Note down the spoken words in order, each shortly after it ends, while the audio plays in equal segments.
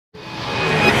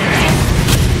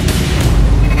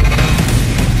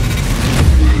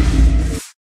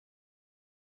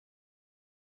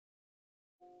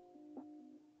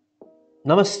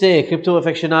Namaste, crypto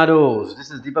aficionados.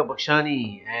 This is Deepak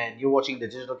Bakshani, and you're watching the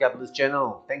Digital Capitalist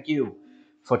channel. Thank you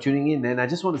for tuning in. And I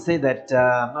just want to say that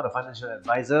I'm not a financial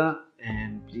advisor,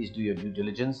 and please do your due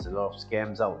diligence. There's a lot of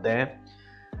scams out there.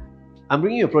 I'm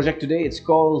bringing you a project today. It's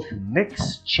called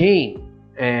Next.Chain,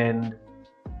 and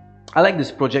I like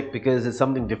this project because it's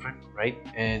something different, right?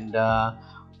 And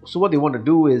so what they want to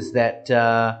do is that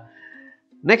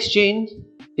Next.Chain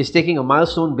is taking a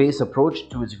milestone-based approach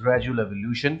to its gradual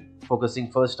evolution, focusing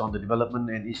first on the development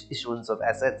and issuance of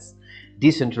assets,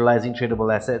 decentralizing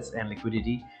tradable assets and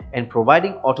liquidity, and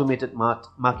providing automated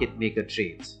market maker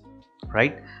trades,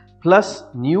 right? Plus,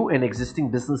 new and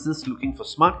existing businesses looking for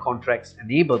smart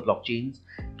contracts-enabled blockchains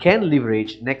can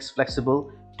leverage Next's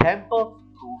flexible,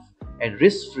 tamper-proof, and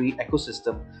risk-free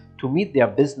ecosystem to meet their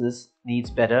business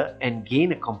needs better and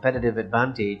gain a competitive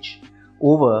advantage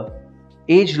over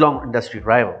age-long industry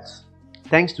rivals,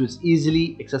 thanks to its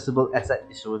easily accessible asset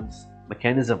issuance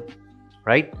mechanism,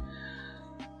 right?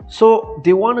 So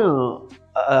they want to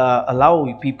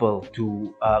allow people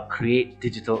to create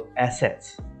digital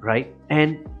assets, right?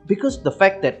 And because the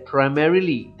fact that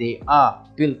primarily they are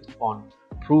built on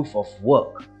proof of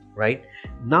work, right?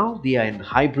 Now they are in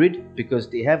hybrid because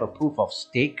they have a proof of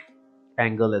stake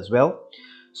angle as well.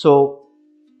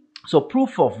 So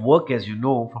proof of work, as you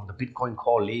know from the Bitcoin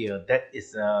core layer, that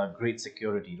is a great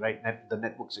security, right? The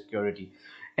network security.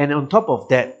 And on top of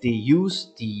that, they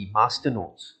use the master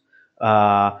nodes.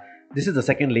 This is the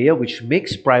second layer, which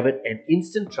makes private and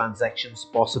instant transactions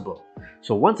possible.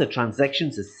 So once a transaction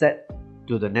is set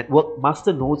to the network,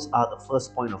 master nodes are the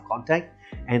first point of contact,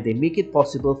 and they make it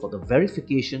possible for the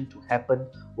verification to happen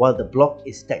while the block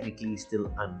is technically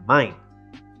still unmined.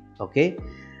 Okay.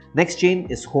 Next.Chain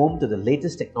is home to the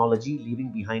latest technology, leaving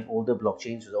behind older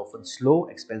blockchains which are often slow,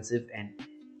 expensive, and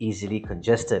easily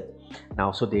congested.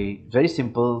 Now, so the very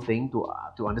simple thing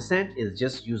to understand is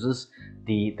just uses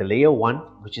the layer one,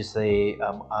 which is a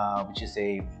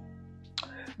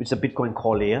Bitcoin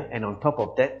core layer, and on top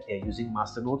of that, they're using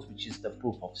masternodes, which is the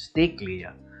proof of stake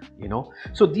layer.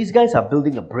 So these guys are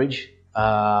building a bridge. They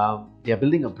are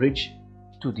building a bridge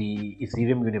to the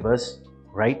Ethereum universe,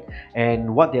 right?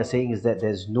 And what they're saying is that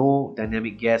there's no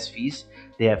dynamic gas fees.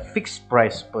 They have fixed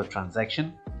price per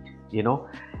transaction.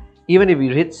 Even if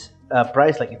it hits a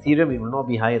price like Ethereum, it will not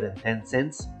be higher than 10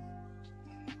 cents.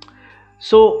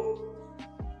 So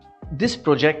this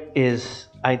project is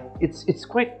it's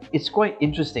quite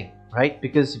interesting, right?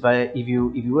 Because if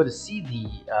you were to see the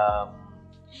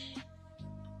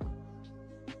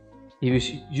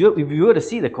if you were to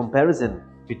see the comparison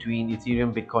between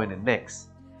Ethereum, Bitcoin, and Next,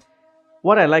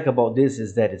 what I like about this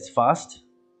is that it's fast.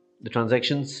 The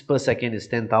transactions per second is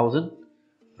 10,000,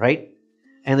 right?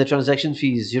 And the transaction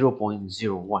fee is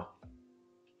 0.01.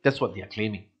 That's what they are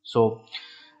claiming. So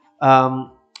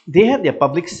they had their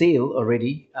public sale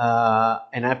already,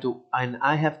 and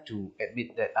I have to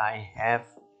admit that I have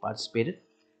participated.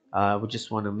 We just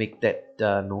want to make that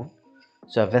known.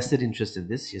 So I have vested interest in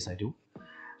this. Yes, I do.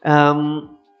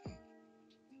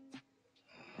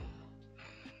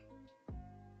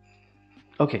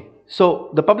 Okay, so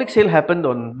the public sale happened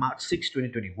on March 6,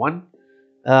 2021.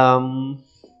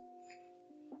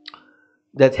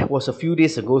 That was a few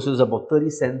days ago, so it's about 30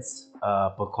 cents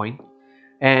per coin.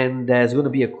 And there's going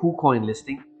to be a KuCoin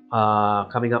listing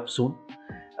coming up soon.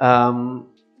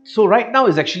 So right now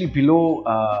it's actually below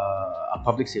a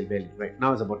public sale value. Right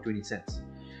now it's about 20 cents.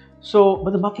 So,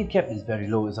 but the market cap is very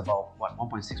low. It's about what,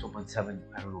 1.6, 1.7,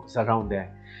 I don't know, it's around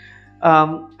there.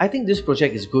 I think this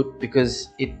project is good because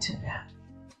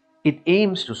it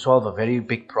aims to solve a very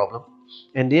big problem,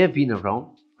 and they have been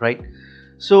around, right?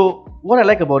 So what I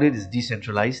like about it is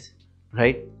decentralized,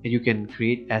 right? And you can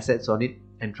create assets on it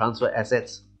and transfer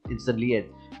assets instantly at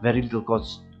very little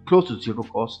cost, close to zero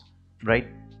cost, right?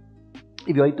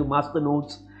 If you're into master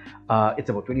nodes, it's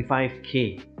about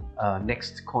 25k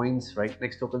Next coins, right?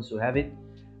 Next tokens to have it.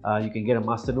 You can get a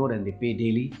master node and they pay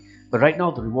daily. But right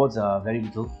now the rewards are very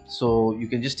little, so you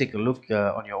can just take a look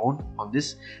on your own on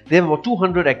this. They have about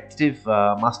 200 active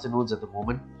master nodes at the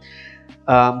moment.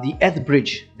 The ETH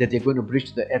bridge that they're going to bridge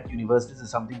to the ETH universe, this is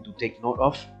something to take note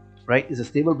of, right? It's a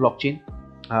stable blockchain.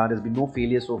 There's been no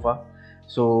failure so far,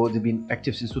 so they've been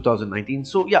active since 2019.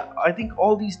 So yeah, I think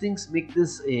all these things make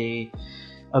this a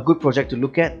good project to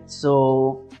look at.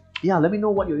 So yeah, let me know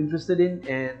what you're interested in,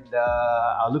 and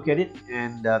I'll look at it.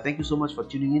 And thank you so much for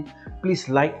tuning in. Please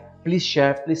like, please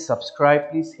share, please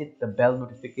subscribe, please hit the bell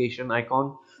notification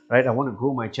icon, right? I want to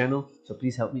grow my channel, so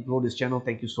please help me grow this channel.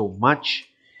 Thank you so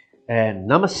much, and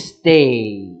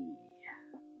namaste.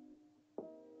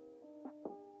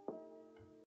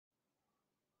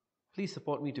 Please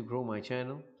support me to grow my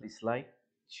channel. Please like,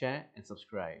 share, and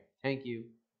subscribe. Thank you.